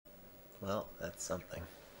Well, that's something.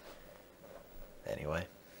 Anyway.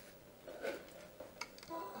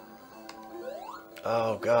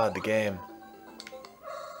 Oh god, the game.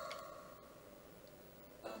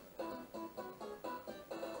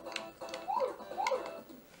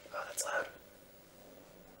 Oh, that's loud.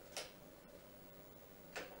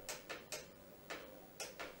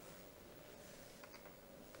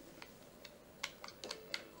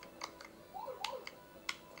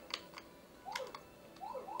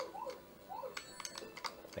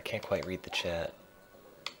 I can't quite read the chat.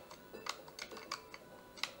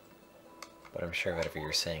 But I'm sure whatever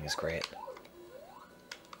you're saying is great.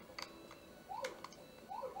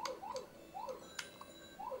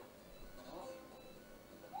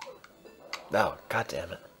 Oh, god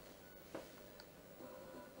damn it.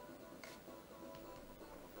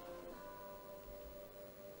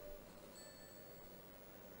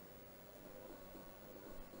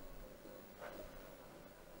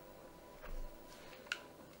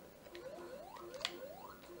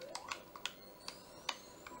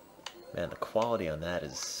 Man, the quality on that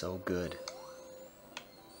is so good.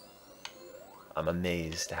 I'm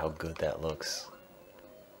amazed how good that looks.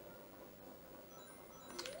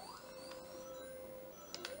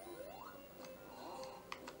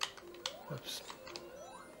 Oops.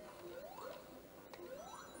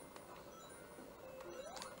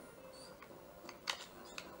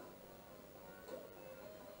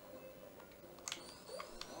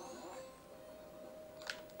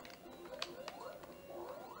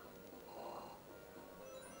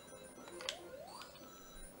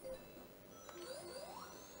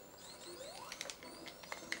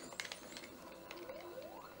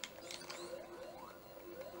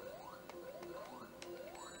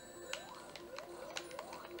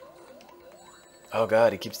 Oh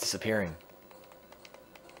god, he keeps disappearing.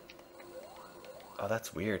 Oh,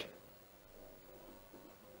 that's weird.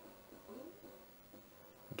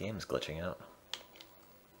 The game's glitching out.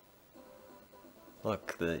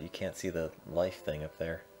 Look, you can't see the life thing up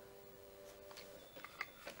there.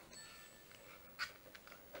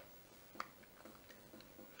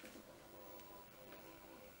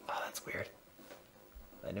 Oh, that's weird.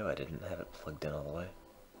 I knew I didn't have it plugged in all the way.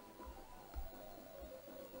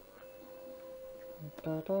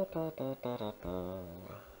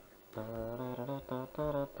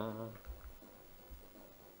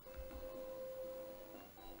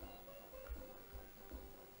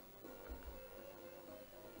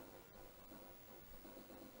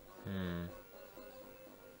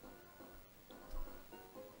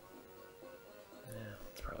 Yeah,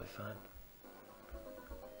 it's probably fine.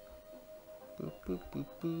 Boop boop boop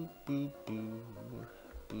boop boop boop.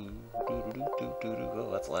 Boo doo doo doo doo doo.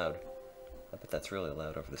 Oh, that's loud. I bet that's really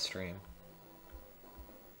loud over the stream.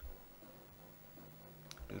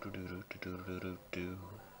 Do do do do do do do do.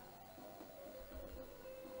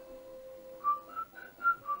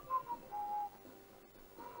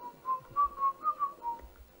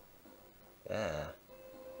 Yeah.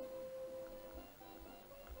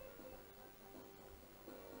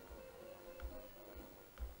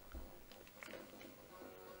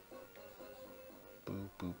 Boo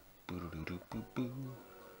boo boo doo doo boo boo.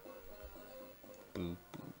 Boo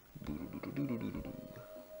boo boo doo doo doo doo doo doo.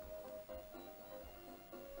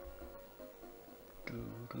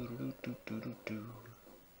 Do.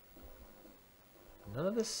 None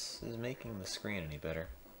of this is making the screen any better.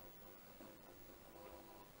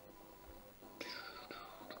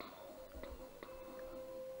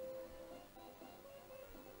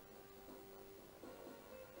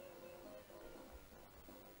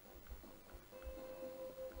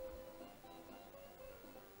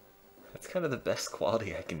 That's kind of the best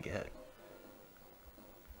quality I can get.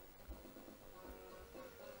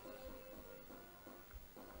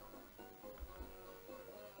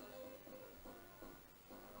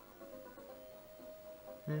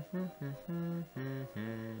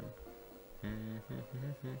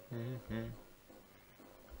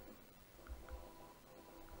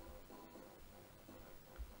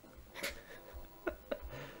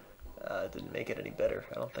 It didn't make it any better.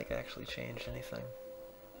 I don't think I actually changed anything.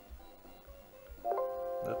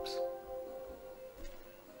 Oops.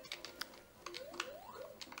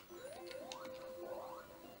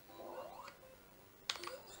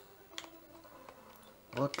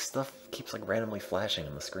 Look, stuff keeps like randomly flashing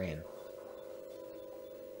on the screen.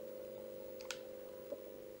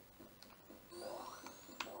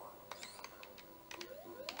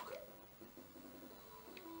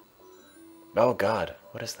 Oh god,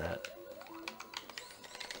 what is that?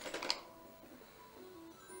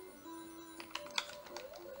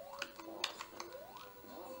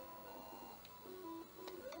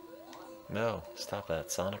 No, stop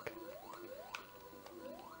that, Sonic.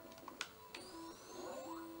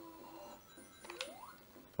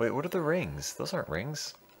 Wait, what are the rings? Those aren't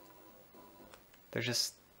rings. They're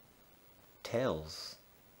just tails.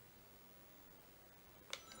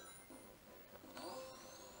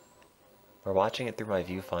 We're watching it through my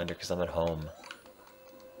viewfinder because I'm at home.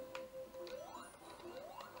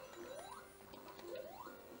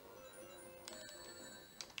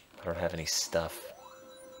 I don't have any stuff.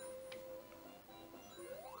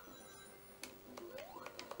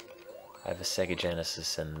 I have a Sega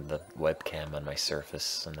Genesis and the webcam on my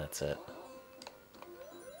Surface, and that's it.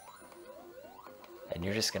 And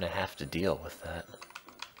you're just gonna have to deal with that.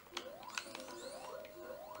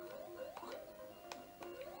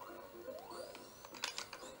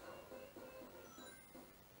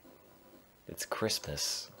 It's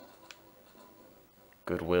Christmas.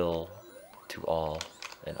 Goodwill to all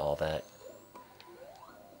and all that.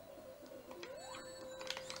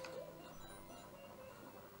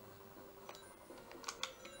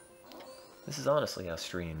 This is honestly how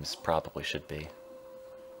streams probably should be.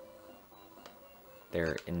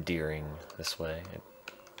 They're endearing this way.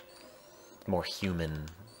 It's more human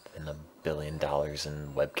than $1 billion in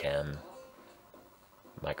webcam,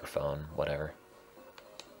 microphone, whatever.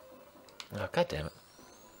 Oh, god damn it.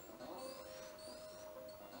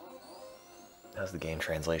 How's the game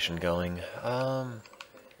translation going?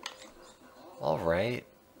 Alright.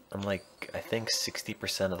 I'm like, I think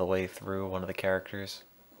 60% of the way through one of the characters.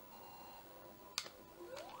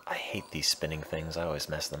 I hate these spinning things, I always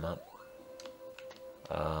mess them up.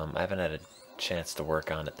 I haven't had a chance to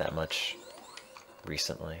work on it that much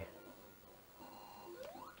recently.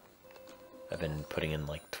 I've been putting in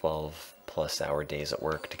like 12+ hour days at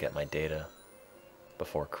work to get my data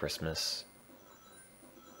before Christmas.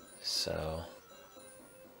 So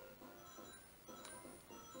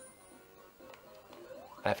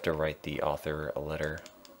I have to write the author a letter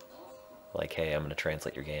like, hey, I'm gonna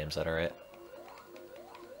translate your game, is that alright?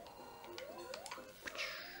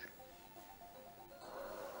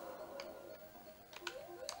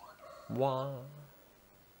 Wah.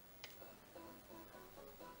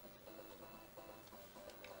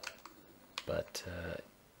 But,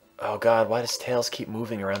 oh god, why does Tails keep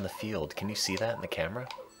moving around the field? Can you see that in the camera?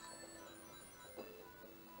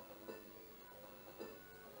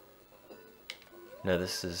 No,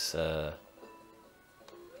 this is, a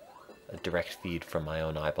direct feed from my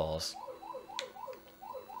own eyeballs.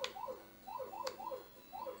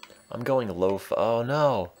 I'm going oh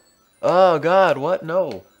no! Oh god, what?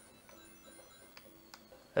 No!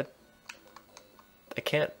 I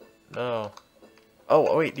can't, no.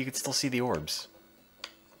 Oh, wait, you can still see the orbs.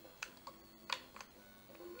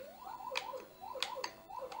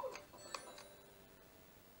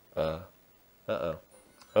 Uh-oh.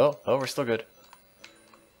 Oh, we're still good.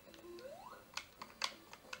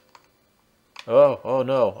 Oh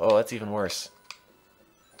no. Oh, that's even worse.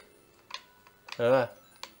 Okay,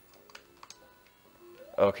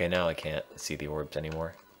 now I can't see the orbs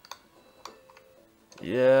anymore.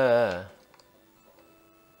 Yeah.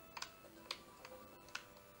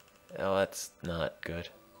 Oh, that's not good.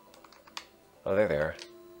 Oh, there they are.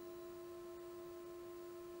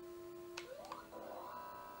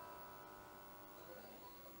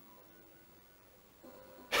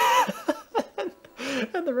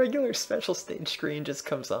 And the regular special stage screen just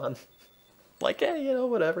comes on. Like, hey, you know,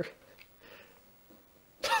 whatever.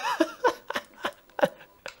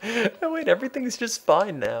 Oh, wait, everything's just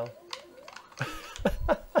fine now.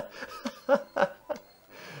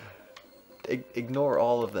 Ignore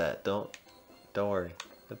all of that. Don't worry.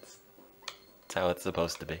 That's how it's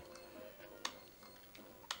supposed to be.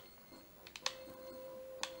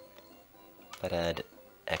 That had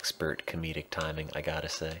expert comedic timing, I gotta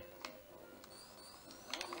say.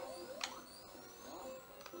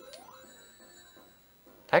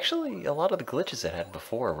 Actually, a lot of the glitches it had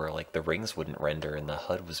before where like the rings wouldn't render and the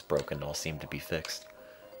HUD was broken all seemed to be fixed.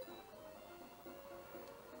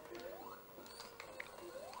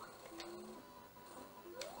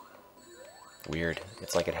 Weird.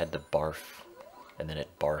 It's like it had to barf, and then it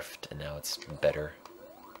barfed, and now it's better.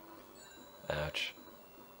 Ouch.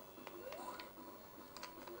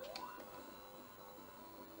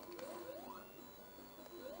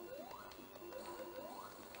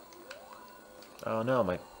 Oh no,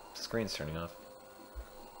 my screen's turning off.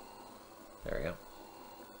 There we go.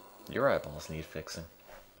 Your eyeballs need fixing.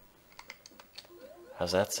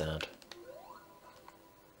 How's that sound?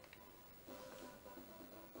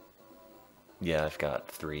 Yeah, I've got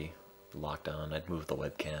 3 locked on. I'd move the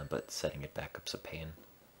webcam, but setting it back up's a pain.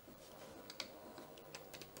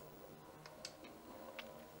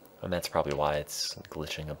 And that's probably why it's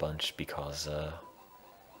glitching a bunch, because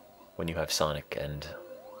when you have Sonic and,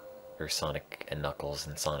 or Sonic and Knuckles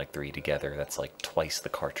and Sonic 3 together. That's like twice the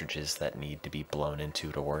cartridges that need to be blown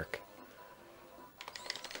into to work.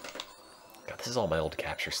 God, this is all my old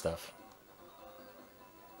capture stuff.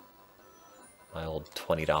 My old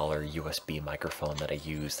 $20 USB microphone that I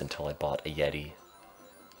used until I bought a Yeti.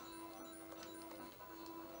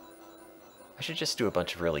 I should just do a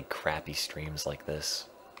bunch of really crappy streams like this.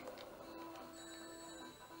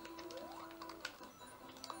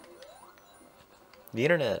 The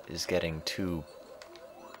internet is getting too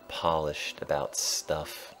polished about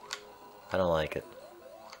stuff. I don't like it.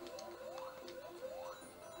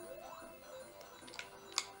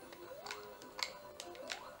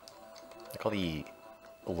 Like all the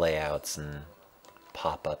layouts and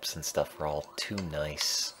pop-ups and stuff are all too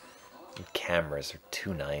nice. And cameras are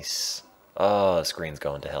too nice. Oh, the screen's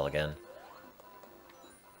going to hell again.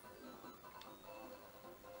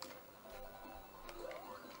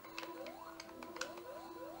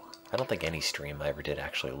 I don't think any stream I ever did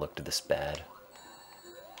actually looked this bad.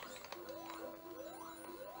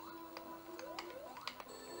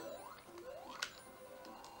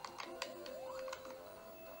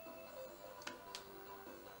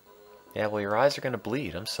 Yeah, well, your eyes are gonna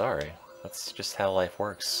bleed. I'm sorry. That's just how life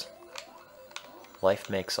works. Life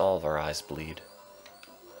makes all of our eyes bleed.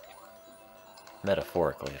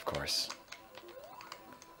 Metaphorically, of course.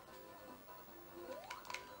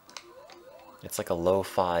 It's like a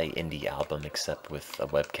lo-fi indie album except with a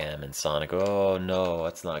webcam and Sonic. Oh no,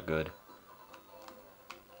 that's not good.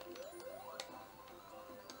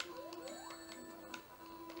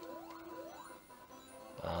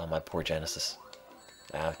 Ah, my poor Genesis.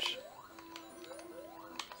 Ouch.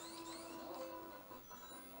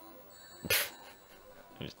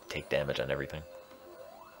 You just take damage on everything.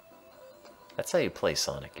 That's how you play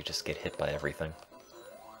Sonic, you just get hit by everything.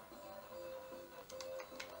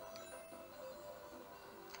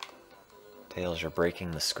 Tails, you're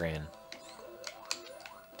breaking the screen.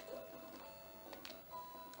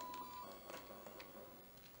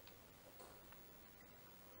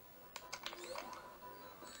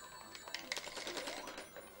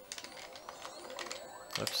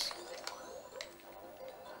 Oops.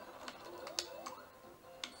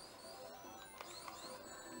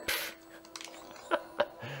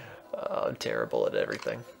 Oh, I'm terrible at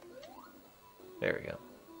everything. There we go.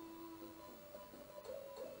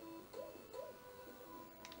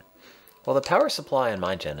 Well, the power supply on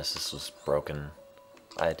my Genesis was broken.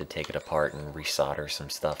 I had to take it apart and resolder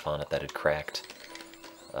some stuff on it that had cracked.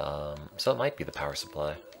 So it might be the power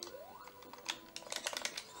supply.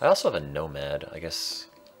 I also have a Nomad, I guess.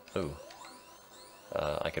 Ooh.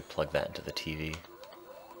 I could plug that into the TV.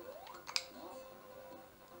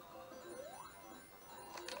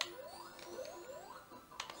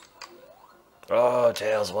 Oh,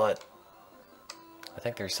 Tails, what? I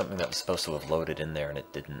think there's something that was supposed to have loaded in there and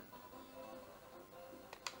it didn't.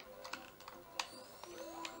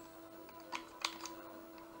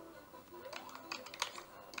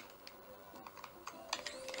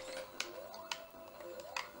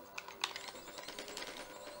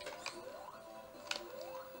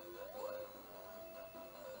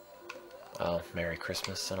 Oh, Merry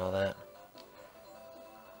Christmas and all that.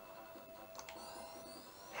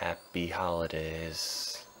 Happy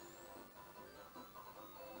holidays.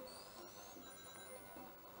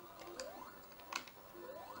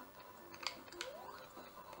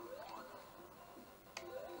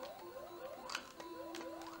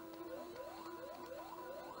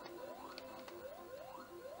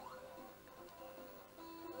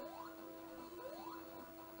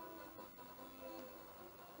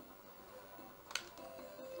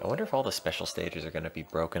 I wonder if all the special stages are going to be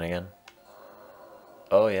broken again.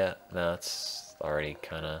 Oh yeah, no, it's already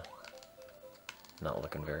kind of not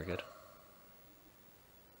looking very good.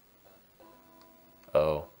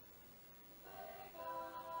 Oh.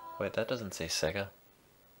 Wait, that doesn't say Sega.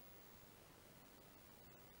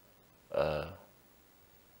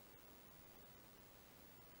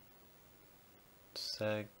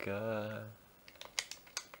 Sega.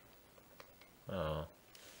 Oh.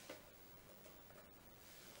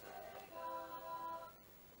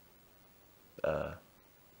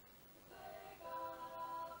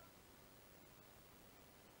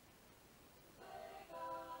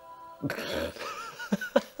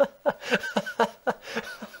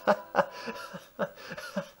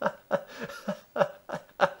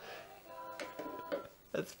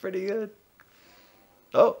 That's pretty good.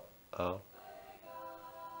 Oh. Oh.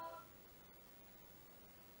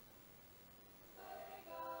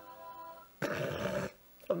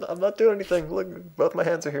 I'm not doing anything. Look, both my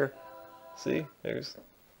hands are here. See? There's...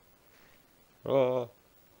 Oh.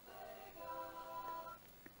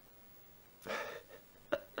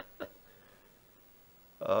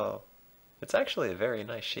 Oh, it's actually a very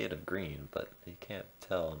nice shade of green, but you can't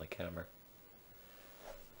tell on the camera.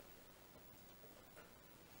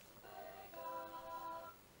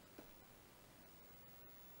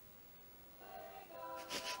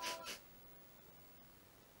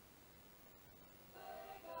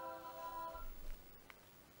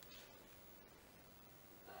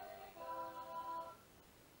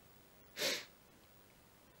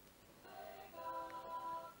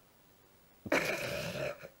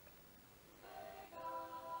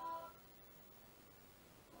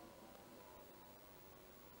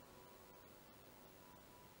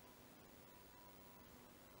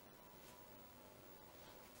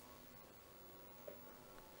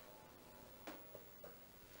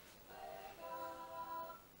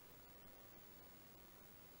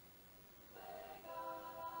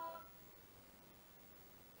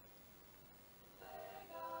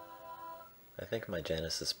 I think my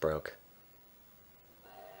Genesis broke.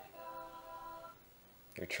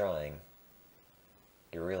 You're trying.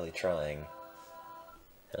 You're really trying.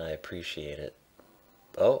 And I appreciate it.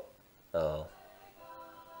 Oh. Oh.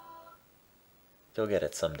 You'll get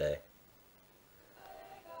it someday.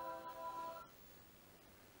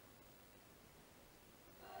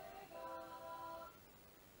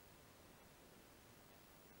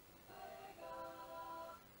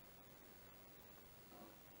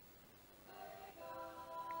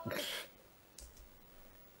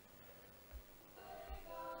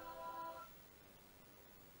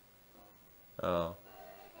 Oh.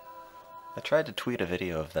 I tried to tweet a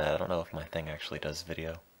video of that. I don't know if my thing actually does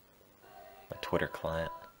video. My Twitter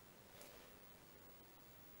client.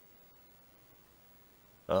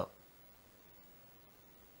 Oh.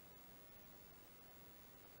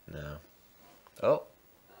 No. Oh.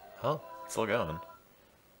 Oh, it's still going.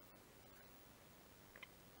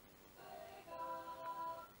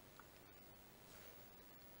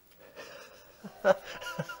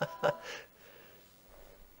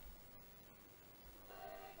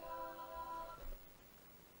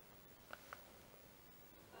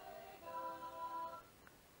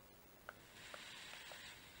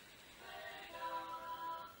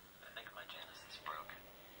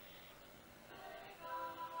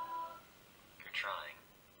 Trying.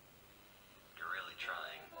 You're really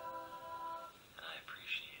trying. And I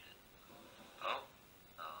appreciate it. Oh.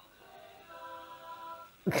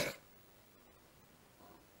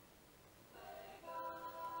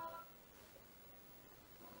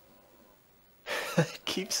 It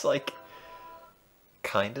keeps like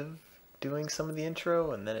kind of doing some of the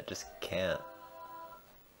intro and then it just can't.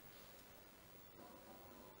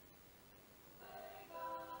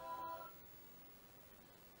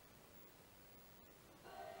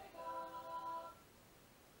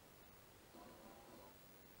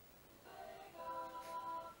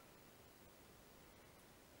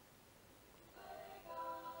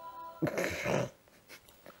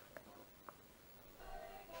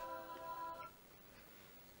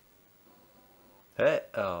 Hey,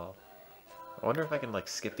 oh. I wonder if I can like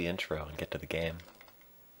skip the intro and get to the game.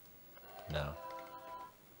 No.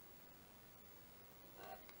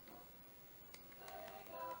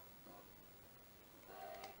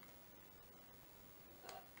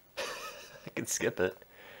 I can skip it.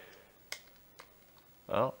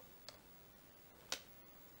 Oh.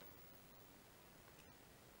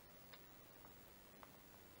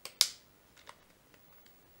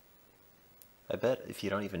 I bet if you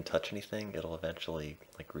don't even touch anything, it'll eventually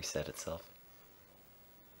like reset itself.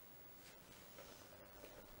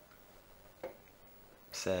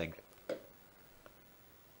 Seg.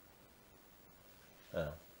 Oh.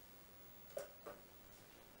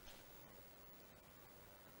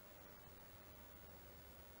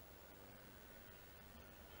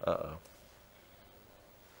 Uh-oh.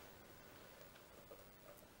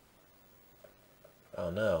 Oh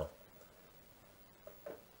no.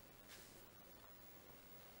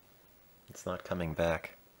 It's not coming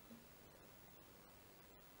back.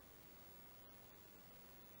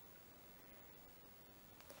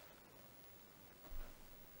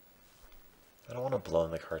 I don't want to blow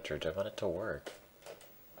in the cartridge, I want it to work.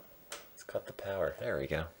 Let's cut the power. There we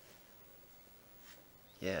go.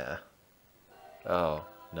 Yeah. Oh,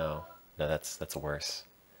 no. No, that's worse.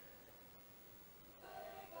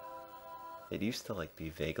 It used to like be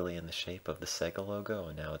vaguely in the shape of the Sega logo,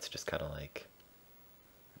 and now it's just kind of like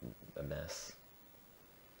a mess.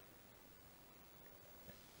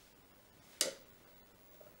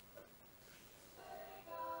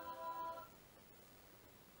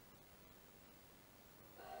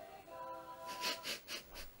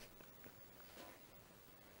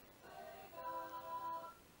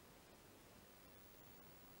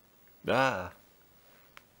 Ah!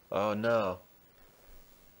 Oh no.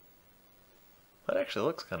 That actually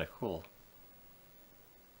looks kind of cool.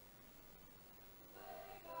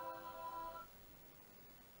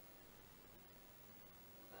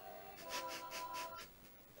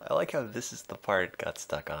 I like how this is the part it got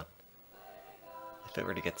stuck on. If it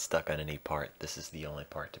were to get stuck on any part, this is the only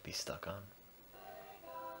part to be stuck on.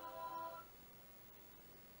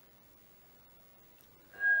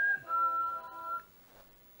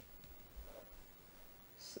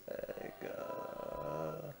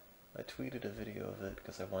 Sega. I tweeted a video of it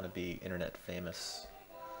because I want to be internet famous.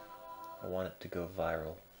 I want it to go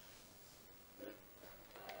viral.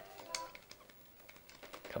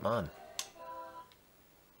 Come on.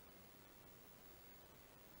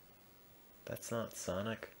 That's not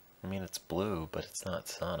Sonic. I mean, it's blue, but it's not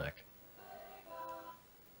Sonic.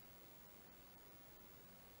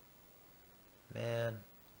 Man.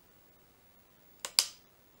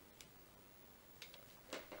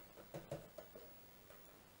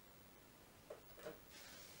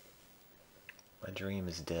 My dream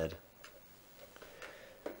is dead.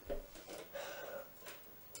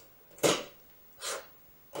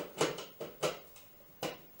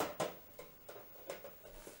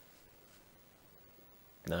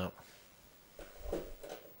 No.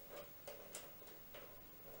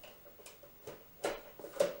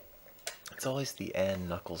 It's always the and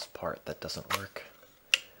Knuckles part that doesn't work.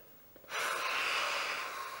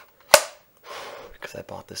 Because I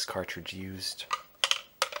bought this cartridge used.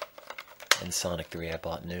 And Sonic 3 I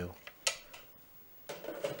bought new.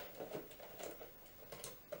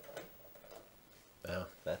 Oh,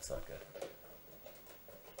 that's not good.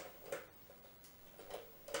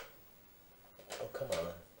 Oh, come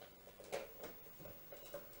on.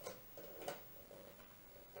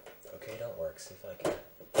 Okay, don't work. See if I can.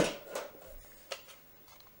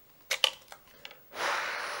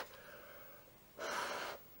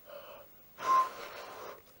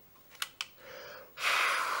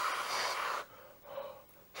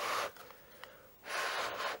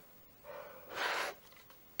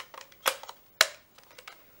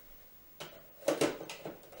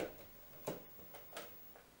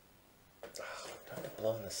 Time to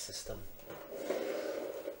blow in the system.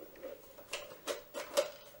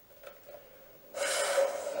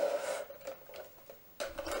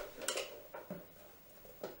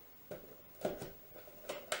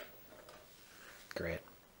 Great.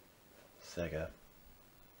 Sega.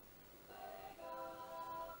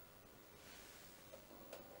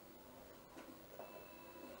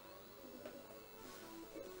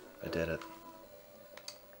 I did it.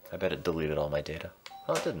 I bet it deleted all my data.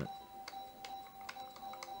 Oh, it didn't.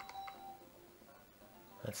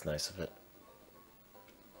 That's nice of it.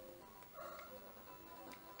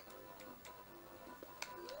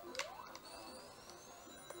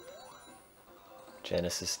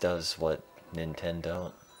 Genesis does what Nintendo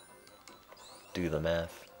don't. Do the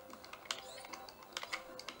math.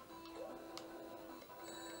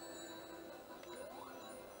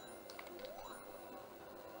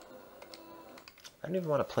 I don't even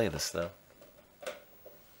want to play this though.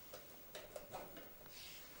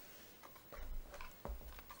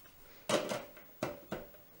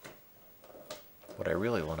 What I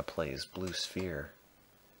really want to play is Blue Sphere.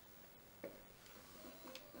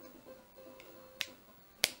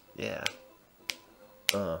 Yeah.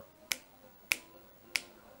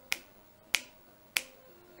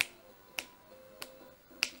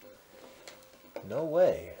 No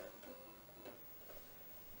way.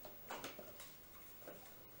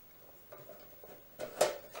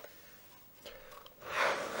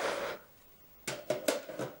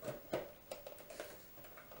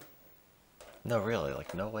 No, really,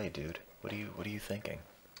 like, no way, dude. What are you thinking?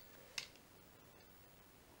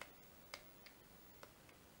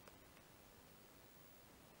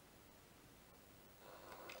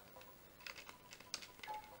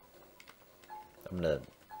 I'm gonna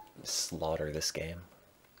slaughter this game.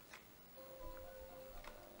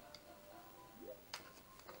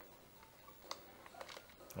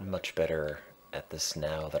 I'm much better at this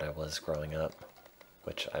now than I was growing up,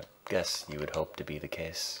 which I guess you would hope to be the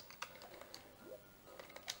case.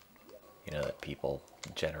 You know, that people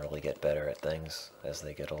generally get better at things as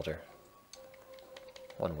they get older.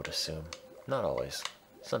 One would assume. Not always.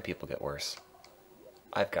 Some people get worse.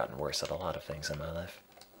 I've gotten worse at a lot of things in my life.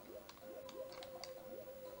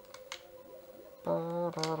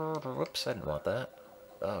 Whoops, I didn't want that.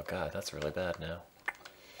 Oh god, that's really bad now.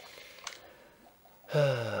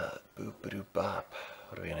 Boop-a-doop bop.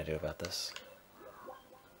 What are we gonna do about this?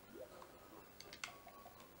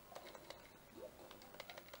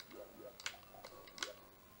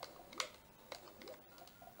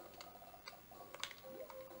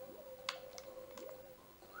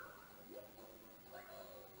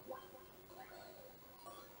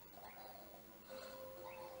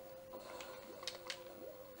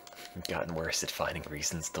 Gotten worse at finding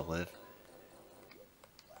reasons to live.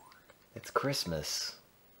 It's Christmas.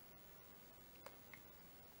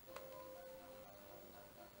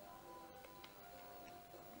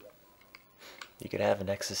 You could have an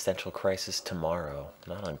existential crisis tomorrow,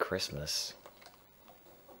 not on Christmas.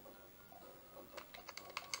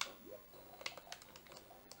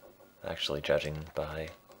 Actually, judging by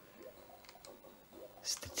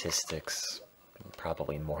statistics, I'm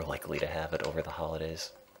probably more likely to have it over the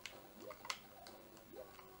holidays.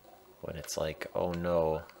 When it's like, oh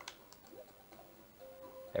no,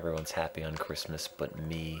 everyone's happy on Christmas but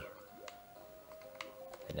me,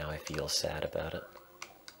 and now I feel sad about it.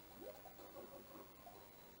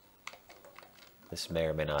 This may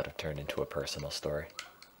or may not have turned into a personal story.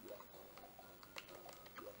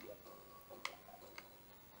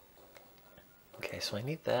 Okay, so I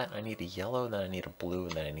need that, I need a yellow, and then I need a blue,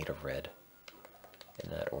 and then I need a red. In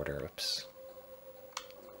that order, oops.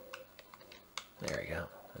 There we go.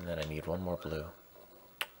 And then I need one more blue.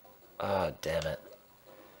 Oh, damn it.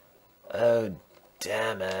 Oh,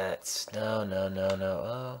 damn it. No, no, no, no.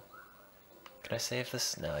 Oh. Can I save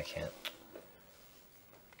this? No, I can't.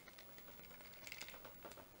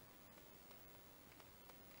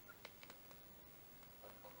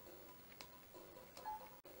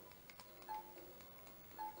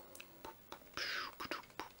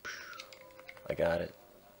 I got it.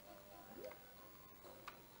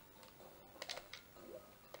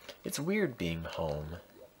 It's weird being home.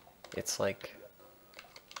 It's like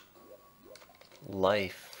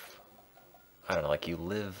life, I don't know, like you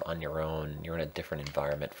live on your own, you're in a different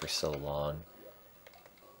environment for so long,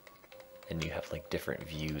 and you have like different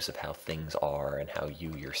views of how things are and how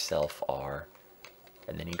you yourself are,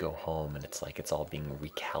 and then you go home and it's like it's all being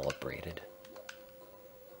recalibrated.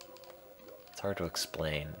 It's hard to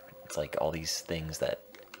explain. It's like all these things that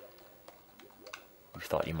you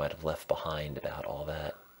thought you might have left behind about all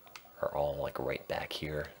that are all like right back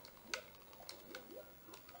here.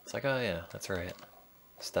 It's like, oh yeah, that's right.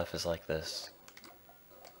 Stuff is like this.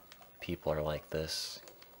 People are like this.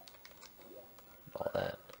 All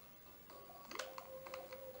that.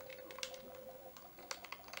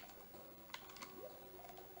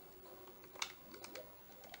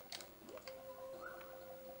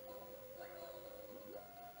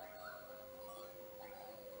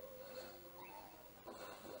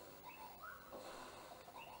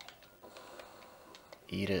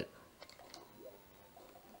 Eat it.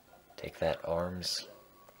 Take that, arms.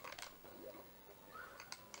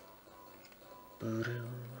 Voodoo.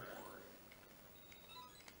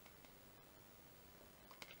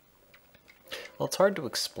 Well, it's hard to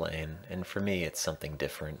explain, and for me it's something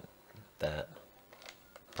different that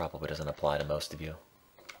probably doesn't apply to most of you.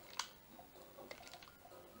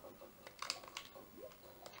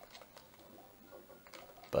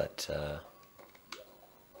 But,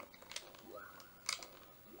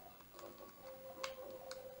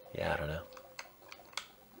 yeah, I don't know.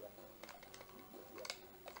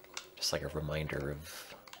 Just like a reminder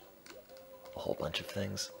of a whole bunch of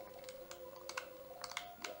things.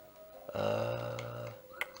 I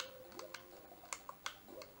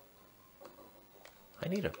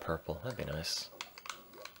need a purple, that'd be nice.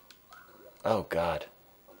 Oh god.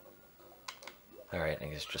 Alright, I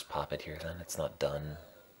guess just pop it here then. It's not done.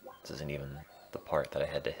 This isn't even the part that I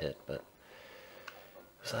had to hit, but it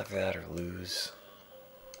was either that or lose.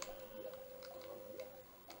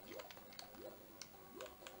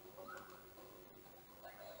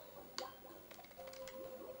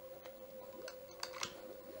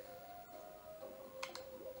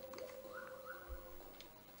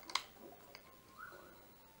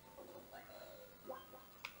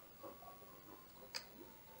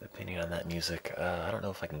 Opinion on that music. I don't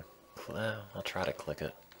know if I can. I'll try to click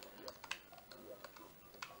it.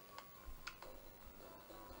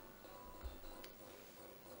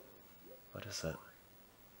 What is it?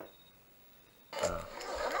 Come on,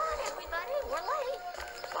 everybody, we're late.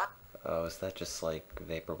 Oh, is that just like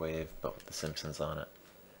Vaporwave but with The Simpsons on it?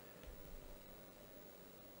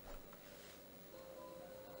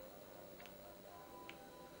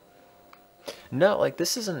 No, like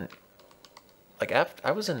this isn't. Like, after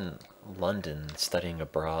I was in London studying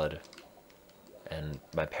abroad, and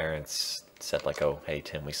my parents said, like, oh, hey,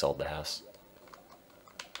 Tim, we sold the house.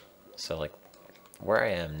 So, like, where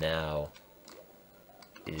I am now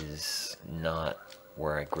is not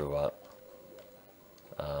where I grew up.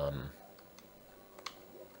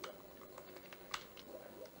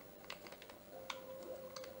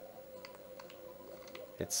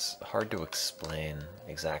 It's hard to explain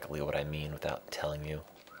exactly what I mean without telling you.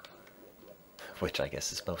 Which I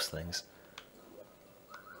guess is most things.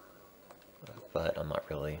 But I'm not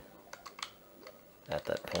really at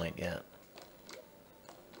that point yet.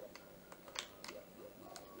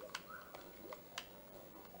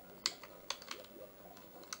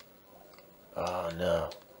 Oh no.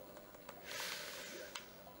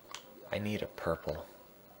 I need a purple.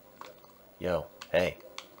 Yo, hey,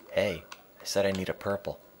 hey, I said I need a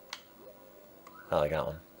purple. Oh, I got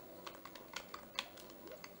one.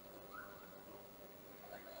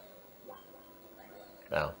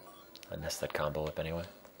 Oh, I missed that combo whip anyway.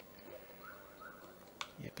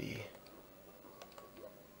 Yippee.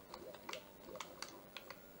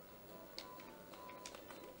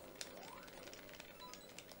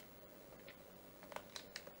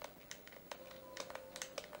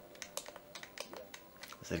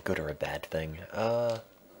 Is it a good or a bad thing?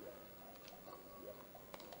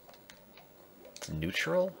 It's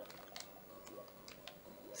neutral?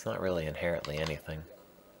 It's not really inherently anything.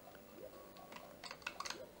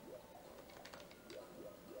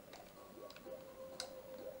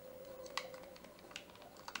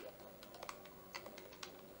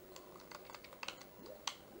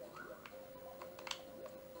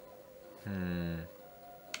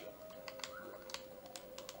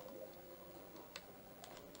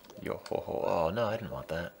 Yo ho ho. Oh no, I didn't want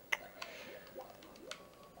that.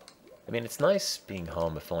 I mean, it's nice being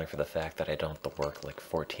home, if only for the fact that I don't have to work like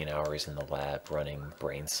 14 hours in the lab running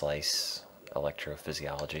brain slice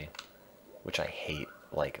electrophysiology, which I hate.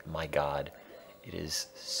 Like, my god, it is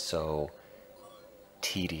so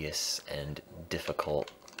tedious and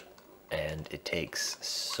difficult, and it takes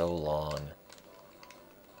so long.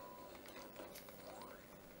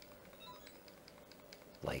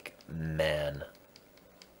 Like, man.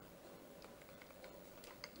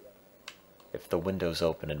 If the window's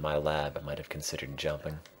open in my lab, I might have considered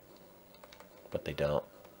jumping. But they don't.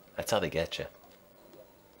 That's how they get you.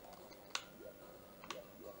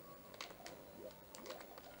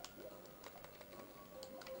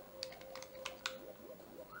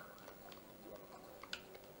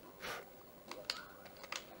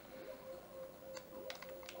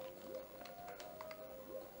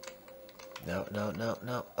 No, no, no,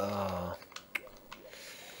 no. Oh.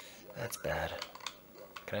 That's bad.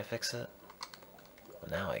 Can I fix it? Well,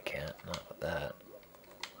 now I can't. Not with that.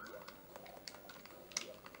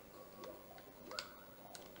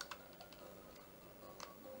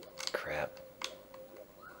 Crap.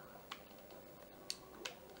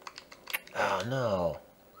 Oh, no.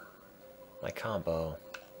 My combo.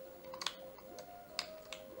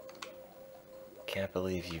 Can't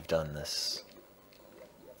believe you've done this.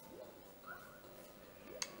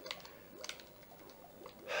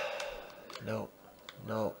 Nope.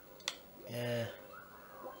 Nope. Yeah.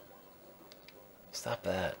 Stop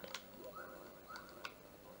that.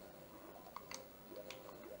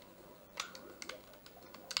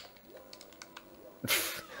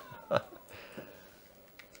 How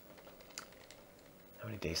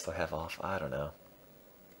many days do I have off? I don't know.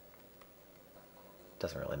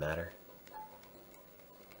 Doesn't really matter.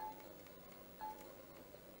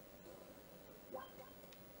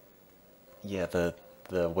 Yeah, the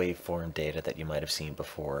waveform data that you might have seen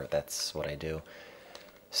before, that's what I do.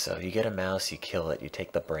 So you get a mouse, you kill it, you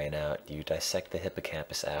take the brain out, you dissect the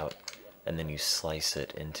hippocampus out, and then you slice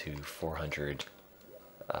it into 400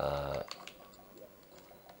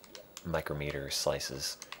 micrometer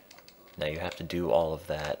slices. Now you have to do all of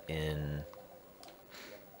that in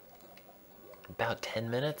about 10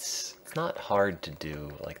 minutes. It's not hard to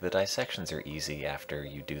do. Like, the dissections are easy after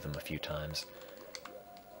you do them a few times.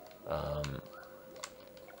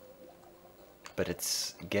 But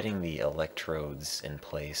it's getting the electrodes in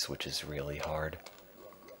place which is really hard,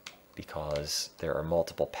 because there are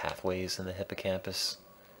multiple pathways in the hippocampus,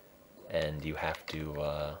 and you have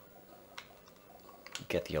to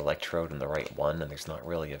get the electrode in the right one, and there's not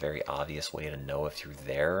really a very obvious way to know if you're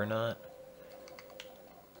there or not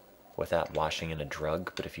without washing in a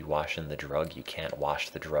drug. But if you wash in the drug, you can't wash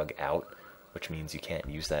the drug out, which means you can't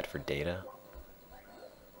use that for data.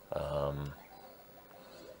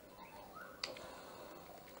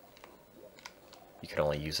 You can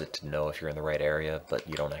only use it to know if you're in the right area, but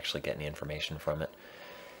you don't actually get any information from it.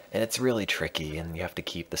 And it's really tricky, and you have to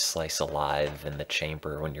keep the slice alive in the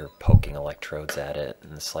chamber when you're poking electrodes at it,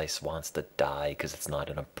 and the slice wants to die because it's not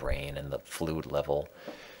in a brain, and the fluid level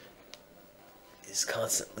is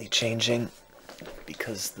constantly changing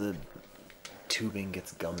because the tubing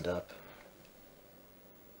gets gummed up.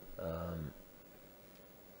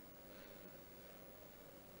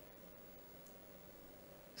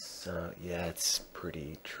 So yeah, it's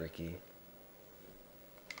pretty tricky.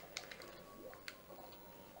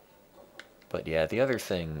 But yeah, the other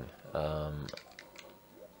thing, I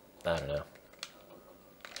don't know.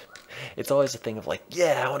 It's always a thing of like,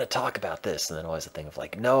 yeah, I want to talk about this, and then always a thing of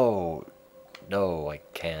like, no, no, I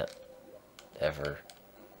can't, ever.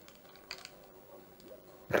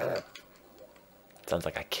 Sounds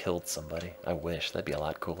like I killed somebody. I wish, that'd be a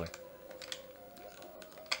lot cooler.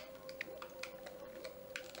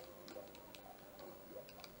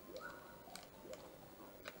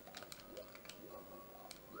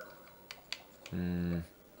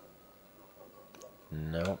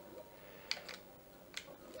 Nope.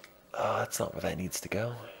 Oh, that's not where that needs to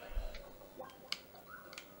go.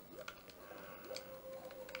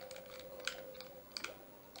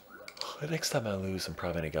 The next time I lose, I'm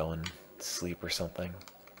probably gonna go and sleep or something.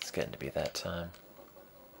 It's getting to be that time.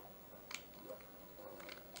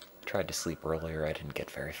 Tried to sleep earlier, I didn't get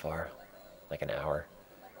very far. Like an hour,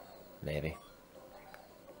 maybe.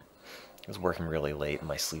 I was working really late and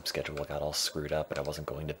my sleep schedule got all screwed up and I wasn't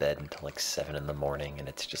going to bed until like 7 in the morning, and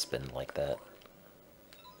it's just been like that.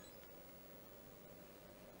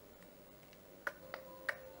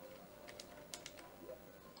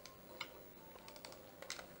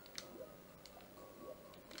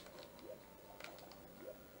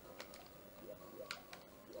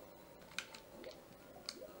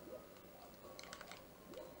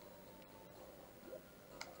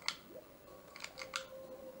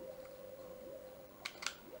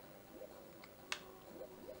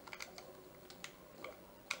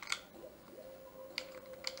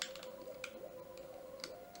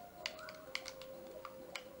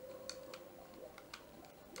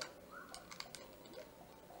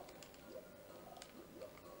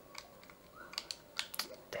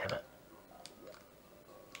 Damn it.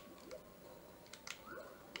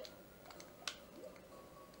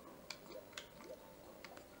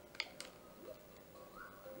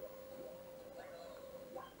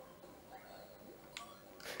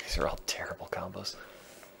 These are all terrible combos.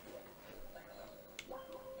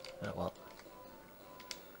 Oh well.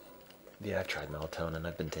 Yeah, I've tried melatonin.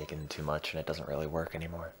 I've been taking too much and it doesn't really work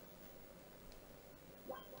anymore.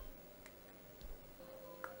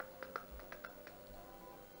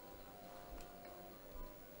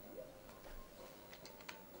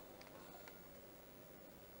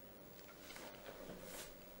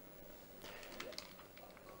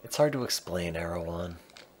 It's hard to explain Erewhon.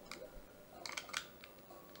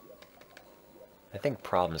 I think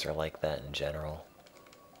problems are like that in general.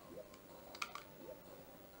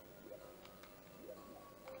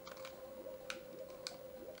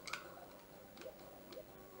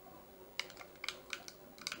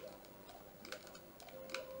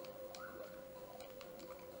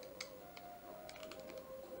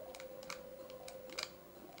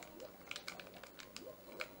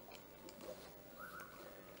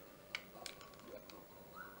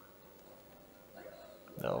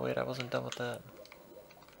 No, wait, I wasn't done with that.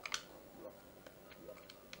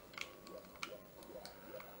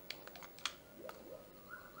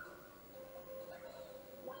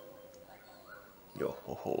 Yo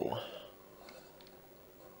ho ho.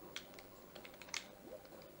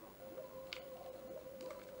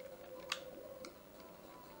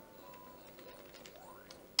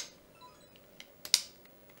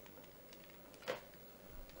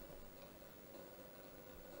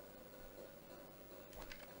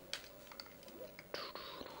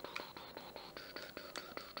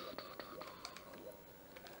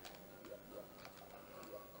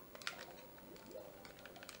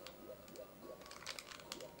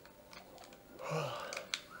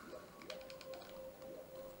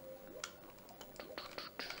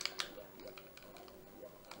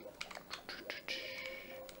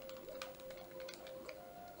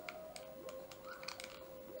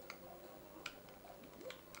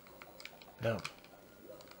 No.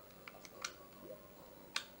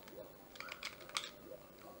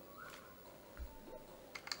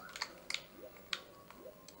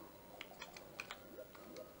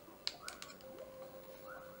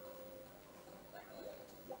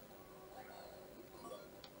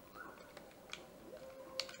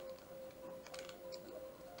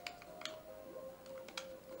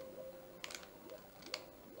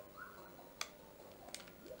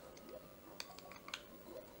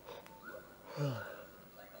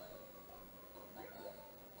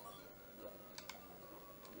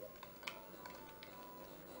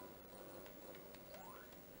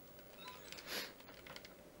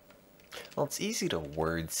 Well, it's easy to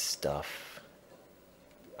word stuff.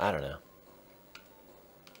 I don't know.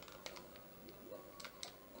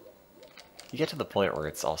 You get to the point where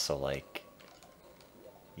it's also like,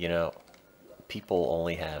 you know, people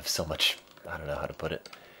only have so much, I don't know how to put it,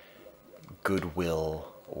 goodwill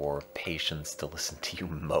or patience to listen to you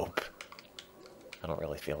mope. I don't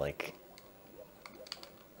really feel like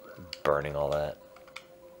just burning all that.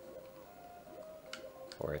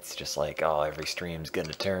 Or it's just like, oh, every stream's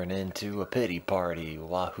gonna turn into a pity party,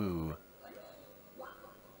 wahoo.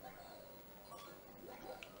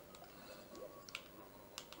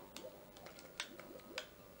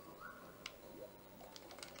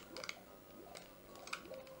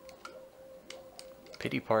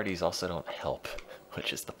 Pity parties also don't help,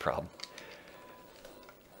 which is the problem.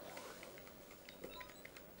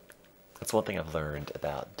 That's one thing I've learned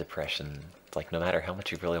about depression. It's like no matter how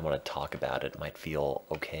much you really want to talk about it, it might feel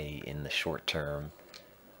okay in the short term.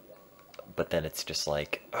 But then it's just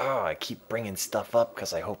like, oh, I keep bringing stuff up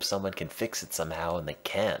because I hope someone can fix it somehow, and they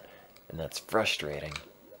can't. And that's frustrating.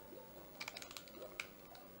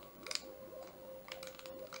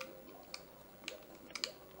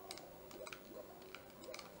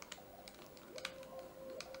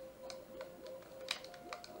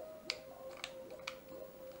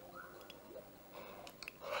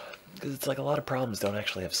 Because it's like a lot of problems don't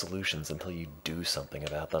actually have solutions until you do something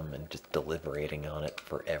about them, and just deliberating on it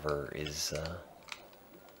forever is, it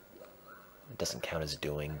doesn't count as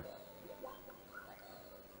doing.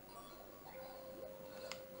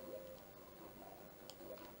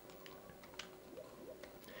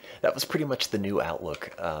 That was pretty much the new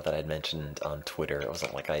outlook that I'd mentioned on Twitter. It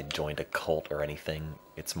wasn't like I joined a cult or anything.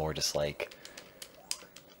 It's more just like,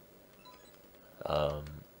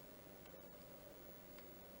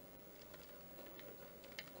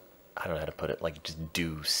 I don't know how to put it, like, just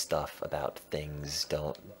do stuff about things,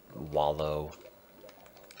 don't wallow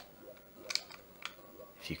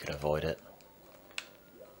if you can avoid it.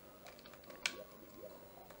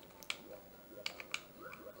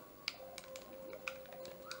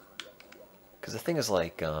 Because the thing is,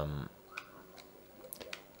 like,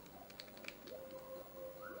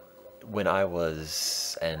 when I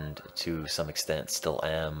was, and to some extent still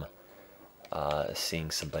am, seeing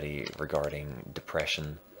somebody regarding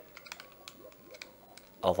depression,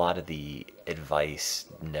 a lot of the advice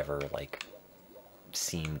never, like,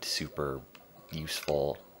 seemed super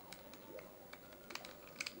useful.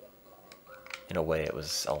 In a way, it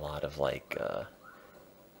was a lot of, like,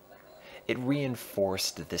 it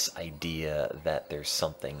reinforced this idea that there's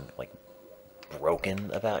something, like,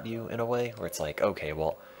 broken about you, in a way, where it's like, okay,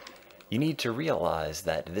 well, you need to realize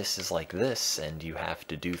that this is like this, and you have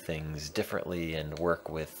to do things differently and work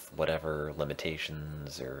with whatever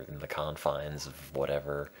limitations or in the confines of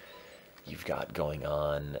whatever you've got going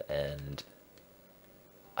on, and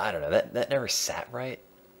I don't know, that never sat right.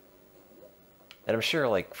 And I'm sure,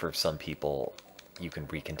 like, for some people, you can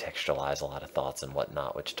recontextualize a lot of thoughts and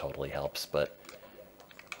whatnot, which totally helps, but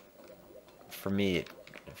for me, it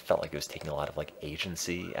felt like it was taking a lot of, like,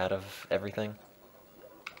 agency out of everything.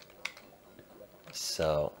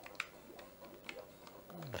 So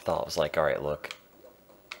the thought was like, alright, look,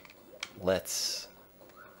 let's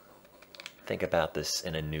think about this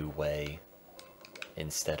in a new way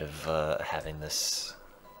instead of having this,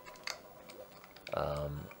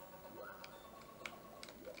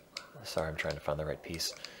 sorry, I'm trying to find the right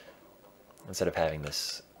piece. Instead of having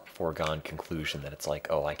this foregone conclusion that it's like,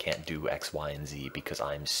 oh, I can't do X, Y, and Z because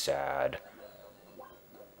I'm sad.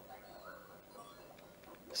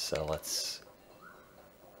 So let's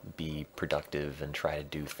be productive and try to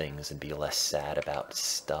do things and be less sad about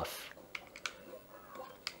stuff.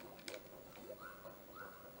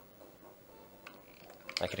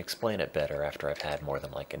 I can explain it better after I've had more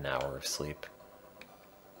than like an hour of sleep.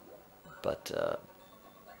 But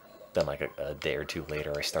then like a day or two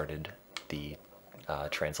later I started the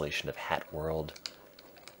translation of Hat World,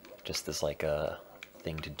 just as like a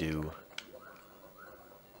thing to do.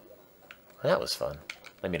 And that was fun.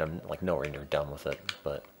 I mean, I'm like nowhere near done with it,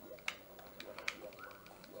 but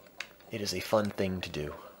it is a fun thing to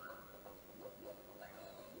do.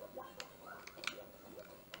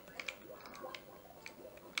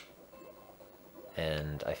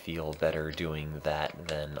 And I feel better doing that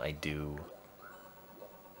than I do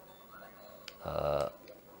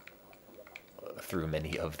through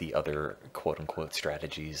many of the other quote-unquote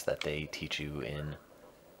strategies that they teach you in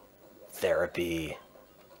therapy.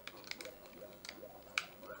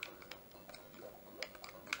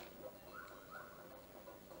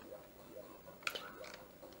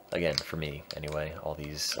 Again, for me, anyway, all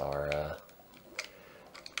these are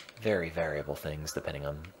very variable things depending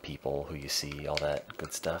on people, who you see, all that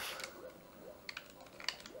good stuff.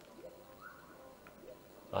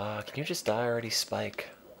 Can you just die already, Spike?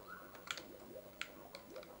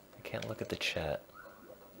 I can't look at the chat.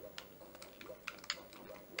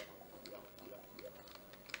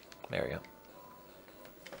 There we go.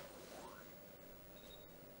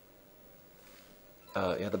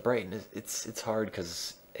 Yeah, the brightness, it's hard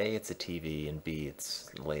because A, it's a TV, and B, it's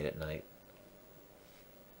late at night.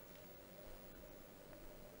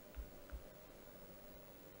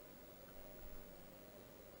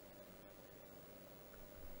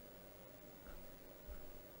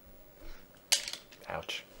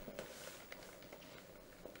 Ouch.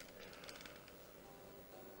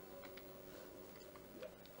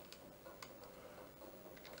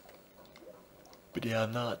 But yeah,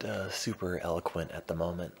 I'm not super eloquent at the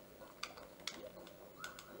moment.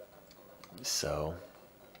 So,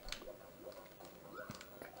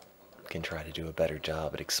 can try to do a better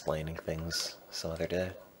job at explaining things some other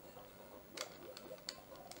day.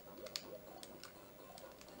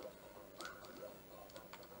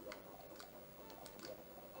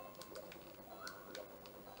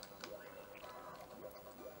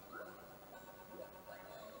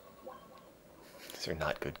 These are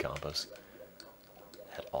not good combos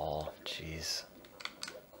at all. Jeez.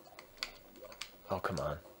 Oh, come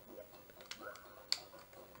on.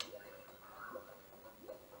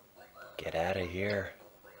 Get out of here.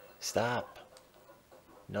 Stop.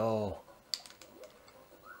 No.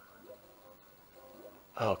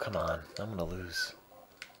 Oh, come on. I'm gonna lose.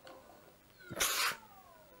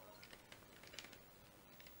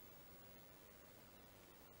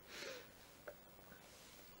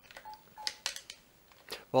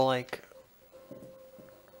 Well, like,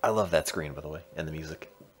 I love that screen, by the way, and the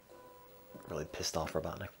music. Really pissed off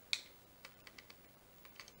Robotnik.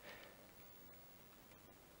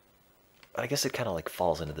 But I guess it kind of like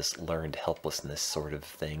falls into this learned helplessness sort of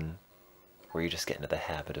thing, where you just get into the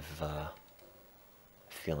habit of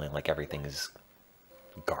feeling like everything is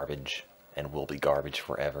garbage and will be garbage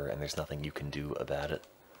forever, and there's nothing you can do about it.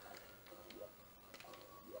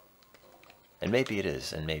 And maybe it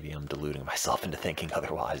is, and maybe I'm deluding myself into thinking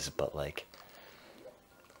otherwise, but like,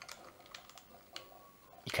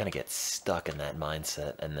 you kind of get stuck in that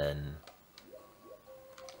mindset, and then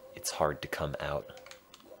it's hard to come out,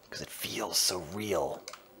 because it feels so real.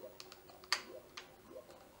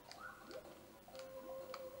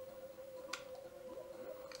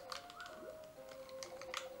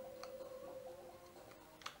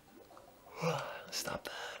 Stop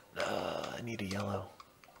that. I need a yellow.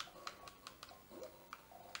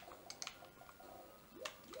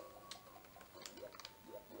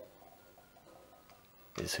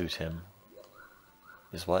 Is who Tim?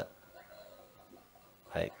 Is what?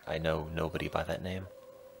 I know nobody by that name.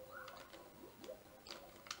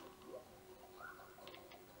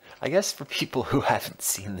 I guess for people who haven't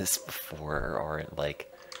seen this before or aren't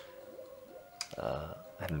like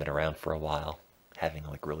haven't been around for a while, having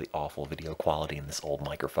like really awful video quality in this old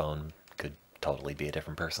microphone could totally be a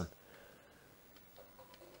different person.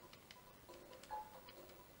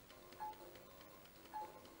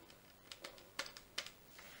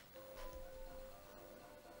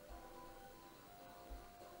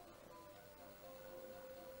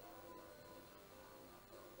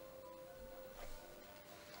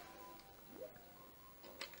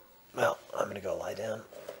 Well, I'm gonna go lie down.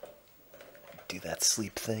 Do that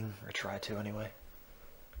sleep thing, or try to anyway.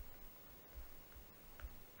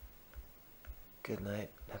 Good night.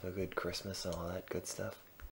 Have a good Christmas and all that good stuff.